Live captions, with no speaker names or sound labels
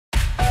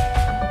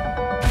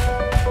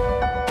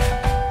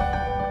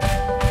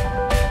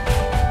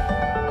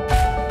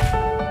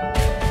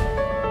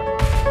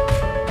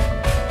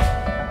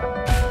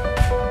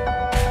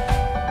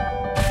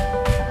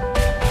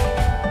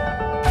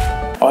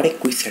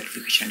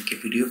Certification के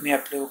video में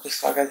आप लोगों का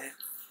स्वागत है।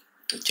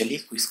 तो चलिए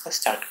क्विज को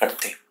स्टार्ट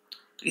करते हैं।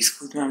 तो इस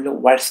क्विज में हम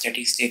लोग वर्ल्ड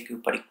स्टैटिस्टिक्स के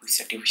ऊपर एक क्विज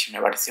सर्टिफिकेशन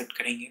अवार्ड सेट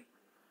करेंगे।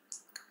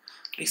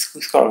 तो इस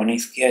क्विज को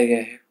ऑर्गेनाइज किया गया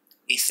है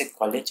इससे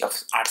college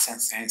of arts and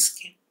science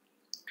के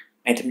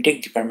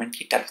मैथमेटिक्स डिपार्टमेंट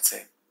की तरफ से।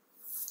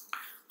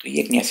 तो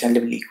ये एक नेशनल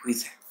लेवल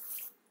क्विज है।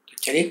 तो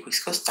चलिए क्विज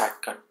को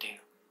स्टार्ट करते हैं।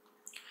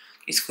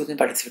 इस क्विज में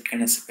पार्टिसिपेट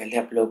करने से पहले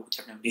आप लोगों को कुछ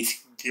अपना बेसिक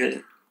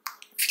डिटेल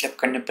फिलअप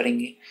करने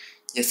पड़ेंगे,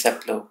 जैसे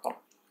आप लोगों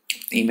को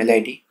ईमेल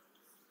आईडी,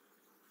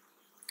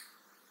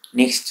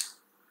 नेक्स्ट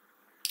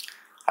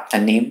अपना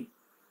नेम,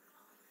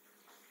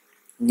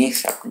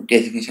 नेक्स्ट अपनी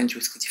डेजिग्नेशन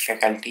चूज कीजिए,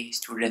 फैकल्टी,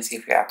 स्टूडेंट्स या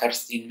फिर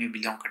अदर्स जिनमें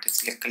बिलोंग करते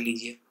सिलेक्ट कर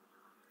लीजिए,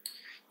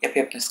 या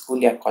फिर अपने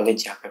स्कूल या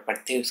कॉलेज जहाँ पे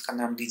पढ़ते हैं उसका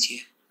नाम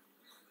दीजिए,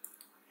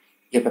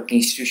 या फिर अपनी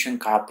इंस्टीट्यूशन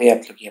कहाँ पे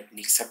आप लोग यहाँ पे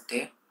लिख सकते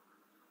हैं,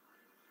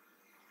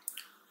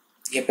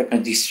 या फिर अपने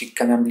डिस्ट्रिक्ट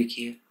का नाम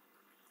लिखिए,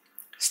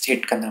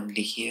 स्टेट का नाम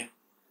लिखिए।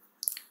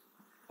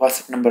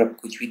 व्हाट्सएप नंबर आप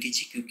कुछ भी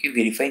दीजिए क्योंकि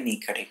वेरीफाई नहीं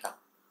करेगा।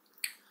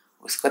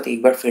 उसके बाद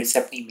एक बार फिर से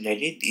अपनी ईमेल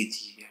आईडी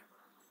दीजिए।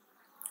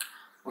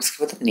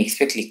 उसके बाद आप नेक्स्ट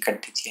पे क्लिक कर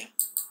दीजिए।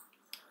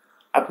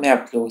 अब मैं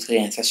आप लोगों से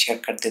आंसर शेयर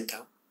कर देता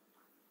हूँ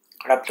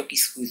और आप लोग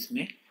इस क्विज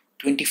में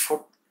 24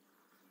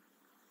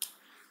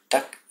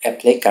 तक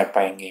अप्लाई कर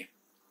पाएंगे।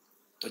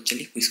 तो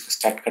चलिए क्विज को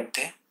स्टार्ट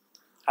करते हैं।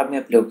 अब मैं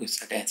आप लोगों के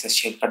साथ आंसर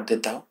शेयर कर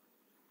देता हूँ।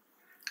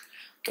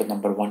 तो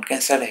नंबर 1 का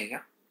आंसर रहेगा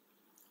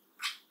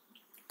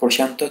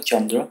प्रशांत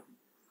चंद्र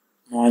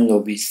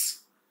मोहनलोबिस।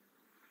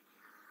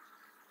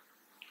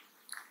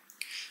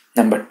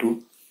 नंबर 2,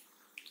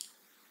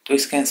 तो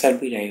इसका आंसर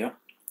भी रहेगा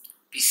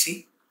पीसी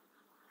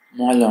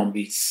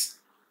मोहनलोबिस।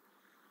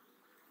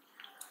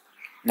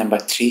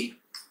 नंबर 3,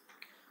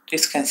 तो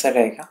इसका आंसर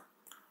रहेगा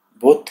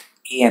both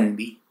A and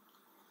B.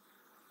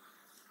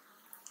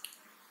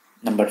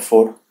 Number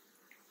 4,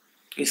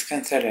 तो इसका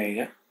आंसर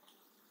रहेगा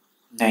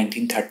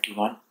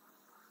 1931।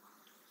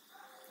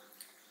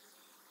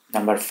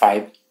 नंबर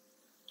 5,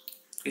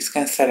 तो इसका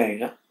आंसर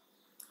रहेगा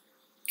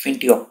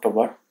 20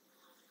 अक्टूबर।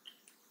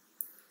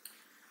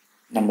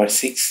 नंबर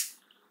 6,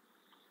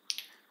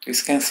 तो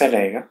इसका आंसर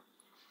रहेगा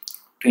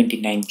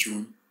 29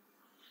 जून।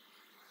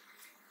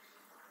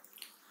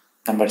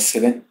 नंबर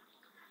 7,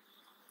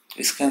 तो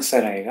इसका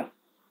आंसर आएगा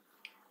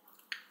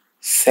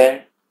सर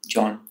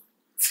जॉन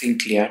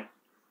सिंक्लेयर।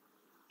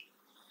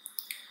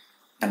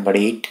 नंबर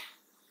 8,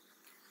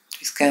 तो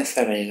इसका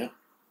आंसर रहेगा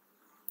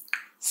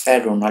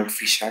सर रोनाल्ड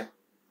फिशर।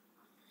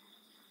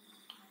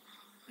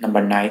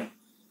 नंबर 9,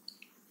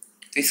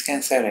 तो इसका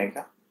आंसर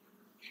रहेगा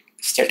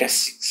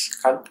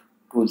स्टैटिस्टिकल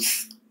टूल्स।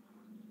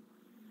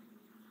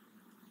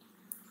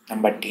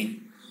 नंबर 10,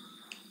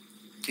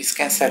 तो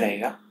इसका आंसर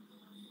रहेगा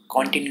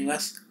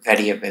कॉन्टिन्यूअस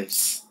वेरिएबल्स।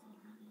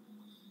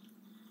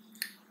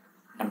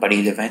 नंबर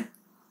 11,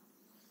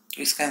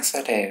 तो इसका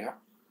आंसर रहेगा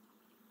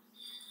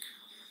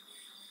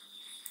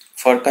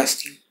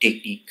फोरकास्टिंग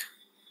टेक्निक।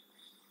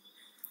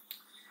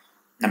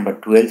 नंबर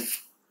 12,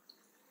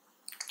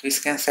 तो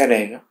इसका आंसर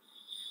रहेगा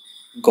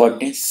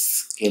गॉडनेस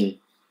स्केल।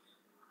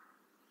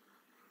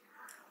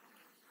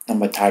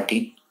 नंबर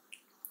 13,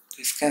 तो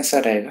इसका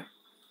आंसर रहेगा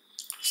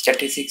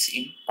स्टैटिस्टिक्स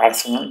इन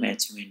पर्सनल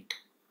मैनेजमेंट।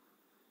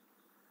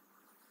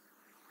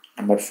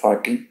 नंबर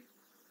 14,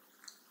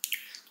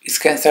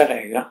 इसका आंसर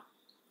रहेगा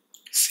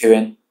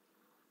 7।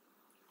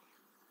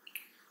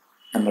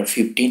 नंबर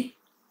 15,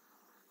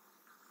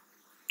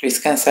 तो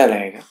इसका आंसर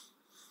रहेगा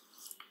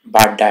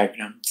बार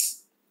डायग्राम्स।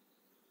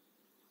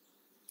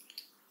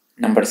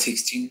 नंबर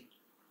 16,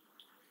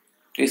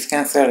 तो इसका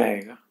आंसर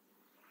रहेगा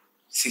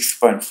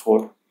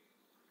 6.4।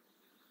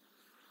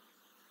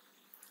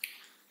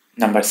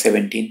 नंबर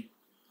 17,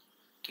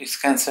 तो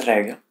इसका आंसर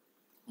रहेगा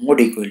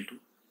mode equal to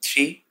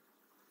 3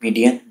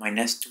 median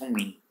minus 2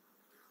 mean.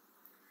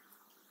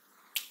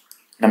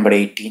 Number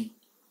 18,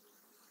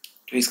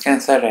 तो इसका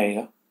आंसर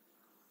रहेगा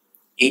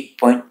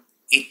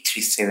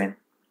 8.837।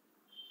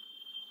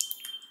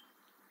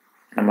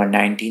 नंबर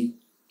 19,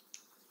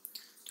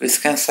 तो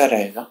इसका आंसर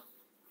रहेगा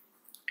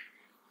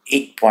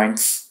 8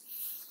 पॉइंट्स।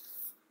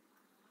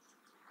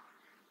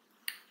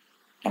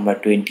 नंबर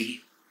 20,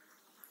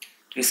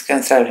 तो इसका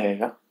आंसर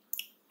रहेगा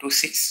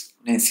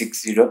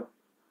 26960।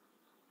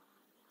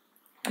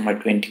 नंबर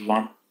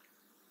 21,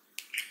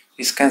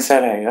 इसका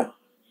आंसर रहेगा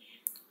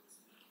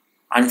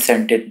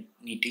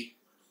अनसर्टेनिटी।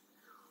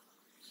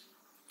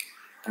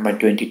 नंबर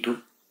 22,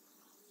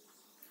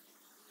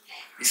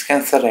 इसका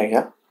आंसर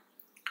रहेगा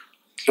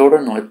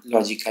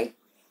𝓠𝓾𝓲𝓼।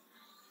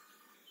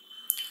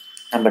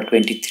 नंबर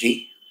 23,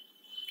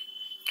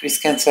 तो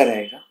इसका आंसर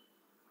रहेगा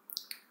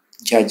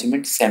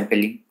जजमेंट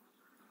सैंपलिंग।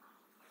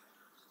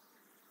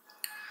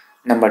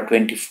 नंबर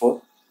 24,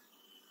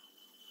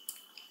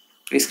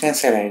 तो इसका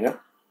आंसर रहेगा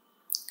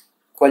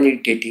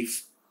क्वालिटेटिव।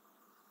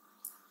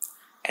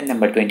 एंड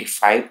नंबर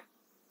 25,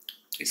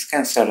 तो इसका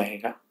आंसर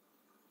रहेगा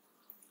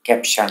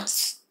कैप्शंस।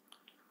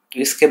 तो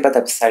इसके बाद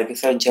आप सारे के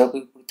सारे जवाब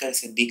पूरी तरह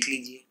से देख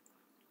लीजिए।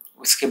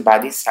 उसके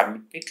बाद ही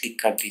सबमिट पे क्लिक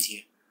कर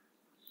दीजिए।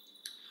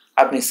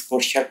 अब मैं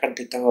स्कोर शेयर कर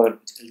देता हूँ और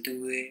कुछ गलती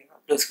हुए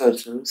आप लोग उसको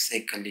जरूर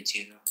चेक कर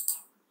लीजिएगा।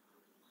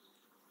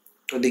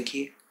 तो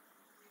देखिए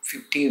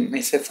 50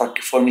 में से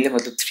 44 मिले,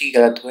 मतलब 3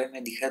 गलत हुआ है।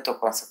 मैं दिखा तो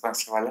कौन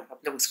सा वाला, आप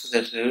लोग उसको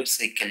ज़रूर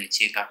सही कर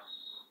लीजिएगा।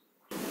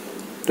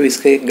 तो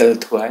इसका एक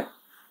गलत हुआ है,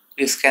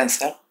 तो इसका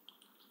आंसर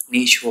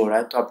नहीं शो हो रहा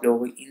है, तो आप लोगों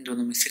को इन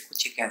दोनों में से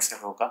कुछ एक आंसर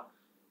होगा।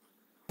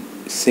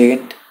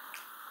 सेकंड,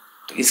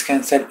 तो इसका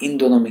आंसर इन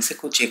दोनों में से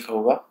कुछ एक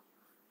होगा।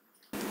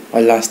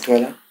 और लास्ट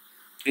वाला,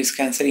 तो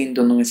इसका आंसर इन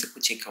दोनों में से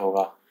कुछ एक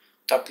होगा।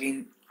 तो आप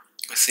इन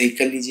सही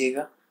कर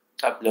लीजिएगा,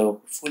 तो आप लोगों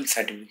को फुल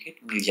सर्टिफिकेट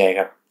मिल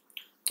जाएगा।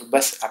 तो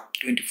बस आप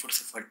 24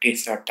 से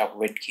 48 आवर आप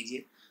वेट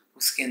कीजिए,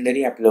 उसके अंदर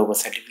ही आप लोगों को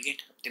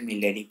सर्टिफिकेट अपने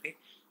मेल आईडी पे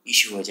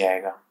इशू हो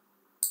जाएगा।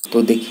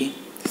 तो देखिए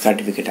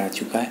सर्टिफिकेट आ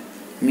चुका है।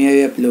 मैं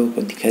अभी आप लोगों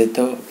को दिखा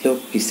देता हूँ आप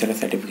लोग किस तरह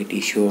सर्टिफिकेट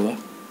इशू होगा।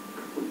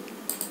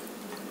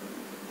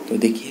 तो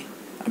देखिए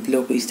आप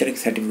लोगों को इस तरह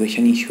का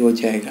सर्टिफिकेशन इशू हो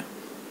जाएगा।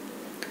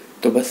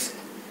 तो बस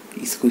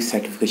इस क्विज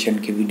सर्टिफिकेशन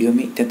के वीडियो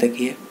में इतना तक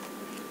ही है।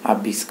 आप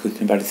भी इस क्विज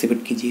में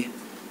पार्टिसिपेट कीजिए,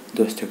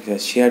 दोस्तों के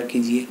साथ शेयर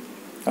कीजिए,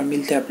 और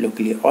मिलते हैं आप लोग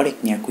के लिए और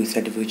एक नया क्विज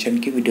सर्टिफिकेशन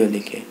की वीडियो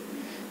लेके।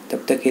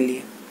 तब तक के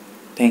लिए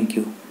थैंक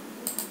यू।